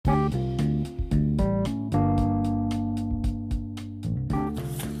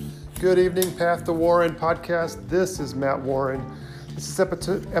Good evening, Path to Warren podcast. This is Matt Warren. This is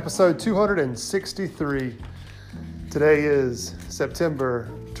episode 263. Today is September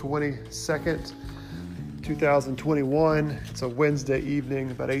 22nd, 2021. It's a Wednesday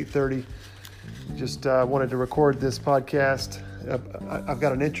evening, about 8:30. Just wanted to record this podcast. I've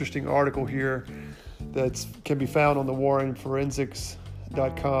got an interesting article here that can be found on the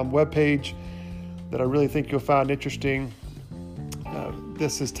warrenforensics.com webpage that I really think you'll find interesting.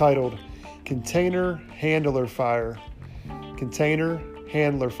 This is titled Container Handler Fire. Container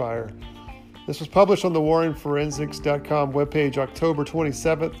Handler Fire. This was published on the warrenforensics.com webpage October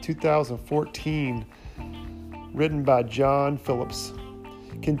 27th, 2014, written by John Phillips.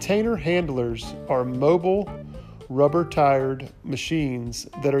 Container handlers are mobile, rubber-tired machines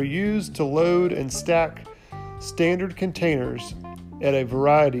that are used to load and stack standard containers at a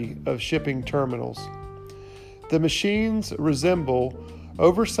variety of shipping terminals. The machines resemble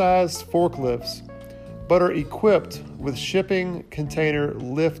oversized forklifts, but are equipped with shipping container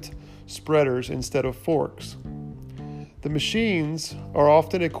lift spreaders instead of forks. The machines are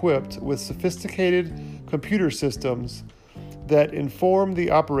often equipped with sophisticated computer systems that inform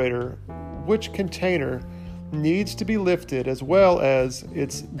the operator which container needs to be lifted as well as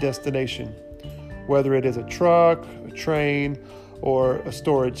its destination, whether it is a truck, a train, or a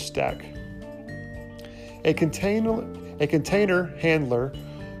storage stack. A container handler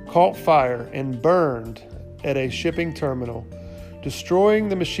caught fire and burned at a shipping terminal, destroying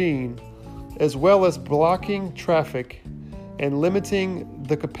the machine as well as blocking traffic and limiting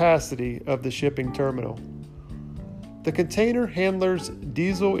the capacity of the shipping terminal. The container handler's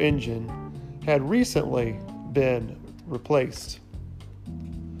diesel engine had recently been replaced.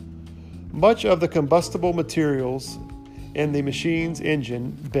 Much of the combustible materials in the machine's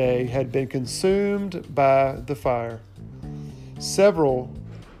engine bay had been consumed by the fire. Several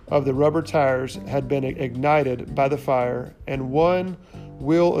of the rubber tires had been ignited by the fire, and one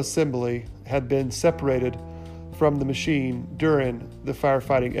wheel assembly had been separated from the machine during the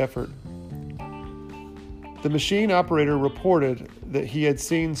firefighting effort. The machine operator reported that he had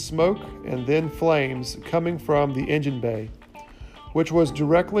seen smoke and then flames coming from the engine bay, which was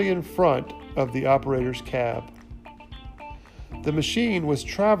directly in front of the operator's cab. The machine was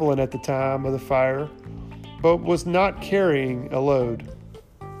traveling at the time of the fire, but was not carrying a load.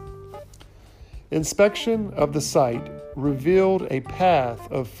 Inspection of the site revealed a path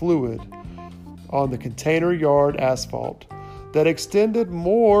of fluid on the container yard asphalt that extended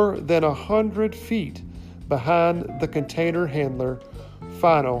more than 100 feet behind the container handler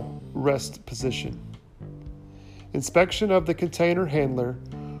final rest position. Inspection of the container handler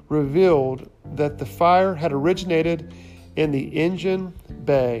revealed that the fire had originated in the engine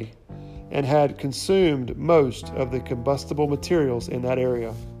bay and had consumed most of the combustible materials in that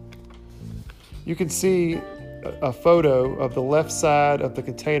area. You can see a photo of the left side of the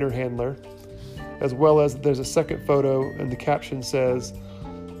container handler, as well as there's a second photo, and the caption says,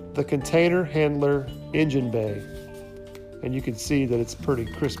 "The container handler engine bay." And you can see that it's pretty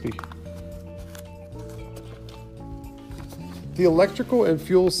crispy. The electrical and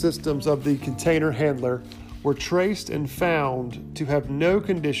fuel systems of the container handler were traced and found to have no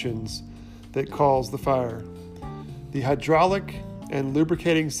conditions that caused the fire. The hydraulic and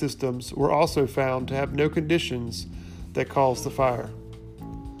lubricating systems were also found to have no conditions that caused the fire.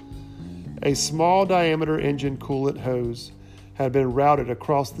 A small diameter engine coolant hose had been routed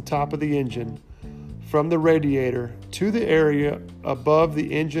across the top of the engine from the radiator to the area above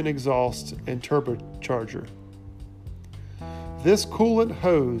the engine exhaust and turbocharger. This coolant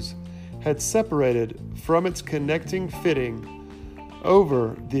hose had separated from its connecting fitting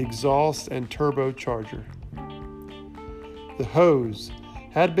over the exhaust and turbocharger. The hose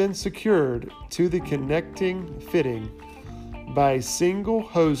had been secured to the connecting fitting by a single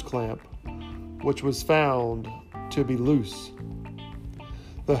hose clamp, which was found to be loose.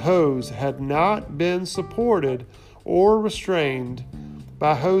 The hose had not been supported or restrained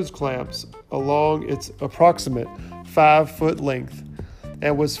by hose clamps along its approximate 5-foot length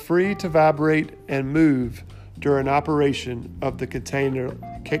and was free to vibrate and move during operation of the container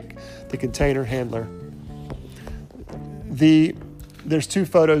handler. There's two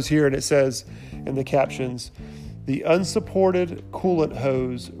photos here, and it says in the captions, "The unsupported coolant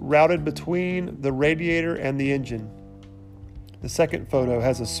hose routed between the radiator and the engine." The second photo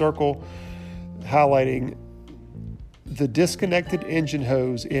has a circle highlighting the disconnected engine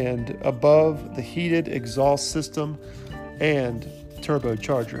hose end above the heated exhaust system and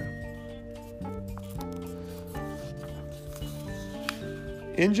turbocharger.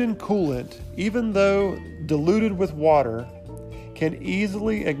 Engine coolant, even though diluted with water, can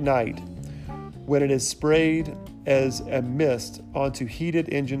easily ignite when it is sprayed as a mist onto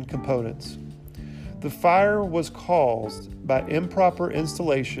heated engine components. The fire was caused by improper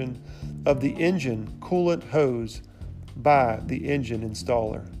installation of the engine coolant hose by the engine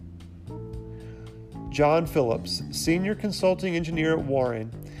installer. John Phillips, Senior Consulting Engineer at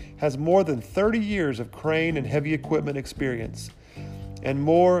Warren, has more than 30 years of crane and heavy equipment experience and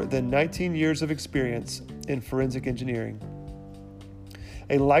more than 19 years of experience in forensic engineering.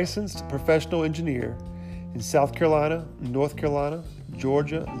 A licensed professional engineer in South Carolina, North Carolina,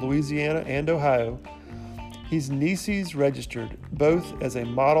 Georgia, Louisiana, and Ohio, he's NESES registered both as a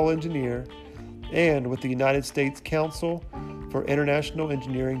model engineer and with the United States Council for International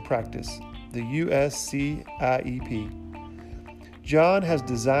Engineering Practice, the USCIEP. John has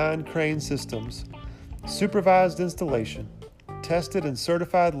designed crane systems, supervised installation, tested and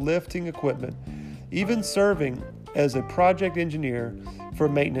certified lifting equipment, even serving as a project engineer for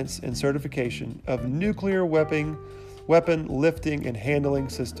maintenance and certification of nuclear weapon lifting and handling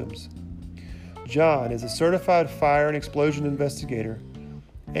systems. John is a certified fire and explosion investigator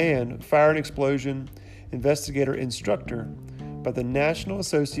and fire and explosion investigator instructor by the National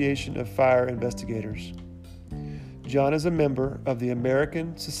Association of Fire Investigators. John is a member of the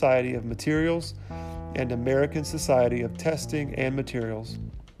American Society of Materials and American Society of Testing and Materials,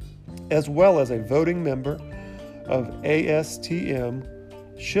 as well as a voting member of ASTM,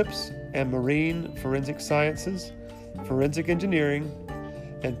 Ships and Marine Forensic Sciences, Forensic Engineering,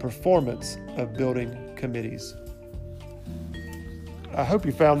 and Performance of Building Committees. I hope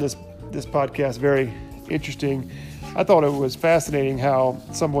you found this podcast very interesting. I thought it was fascinating how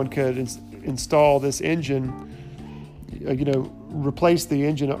someone could install this engine, replace the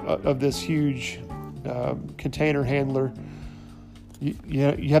engine of this huge container handler.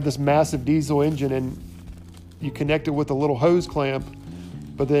 You have this massive diesel engine and you connect it with a little hose clamp,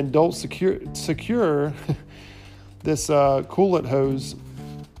 but then don't secure this coolant hose,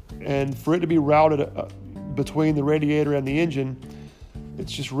 and for it to be routed between the radiator and the engine,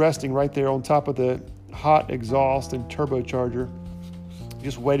 it's just resting right there on top of the hot exhaust and turbocharger,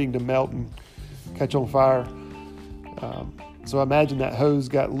 just waiting to melt and catch on fire. So I imagine that hose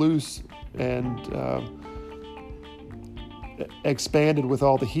got loose and expanded with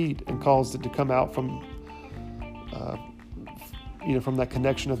all the heat and caused it to come out from that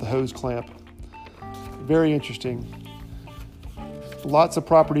connection of the hose clamp. Very interesting. Lots of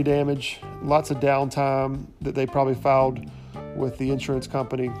property damage, lots of downtime that they probably filed with the insurance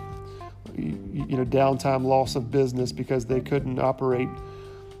company. Downtime, loss of business because they couldn't operate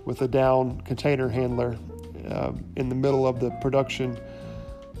with a down container handler in the middle of the production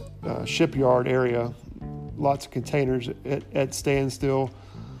shipyard area. Lots of containers at standstill.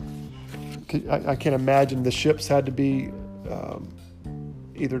 I can't imagine the ships had to be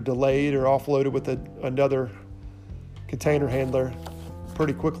either delayed or offloaded with another container handler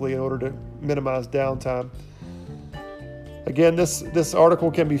pretty quickly in order to minimize downtime. Again, this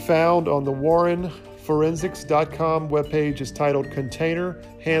article can be found on the warrenforensics.com webpage. Is titled Container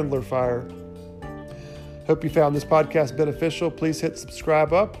Handler Fire. Hope you found this podcast beneficial. Please hit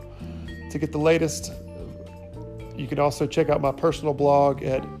subscribe up to get the latest. You can also check out my personal blog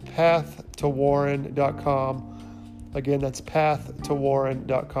at pathtowarren.com. Again, that's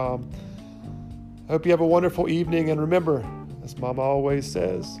pathtowarren.com. I hope you have a wonderful evening, and remember, as Mama always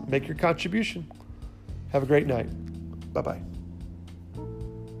says, make your contribution. Have a great night. Bye-bye.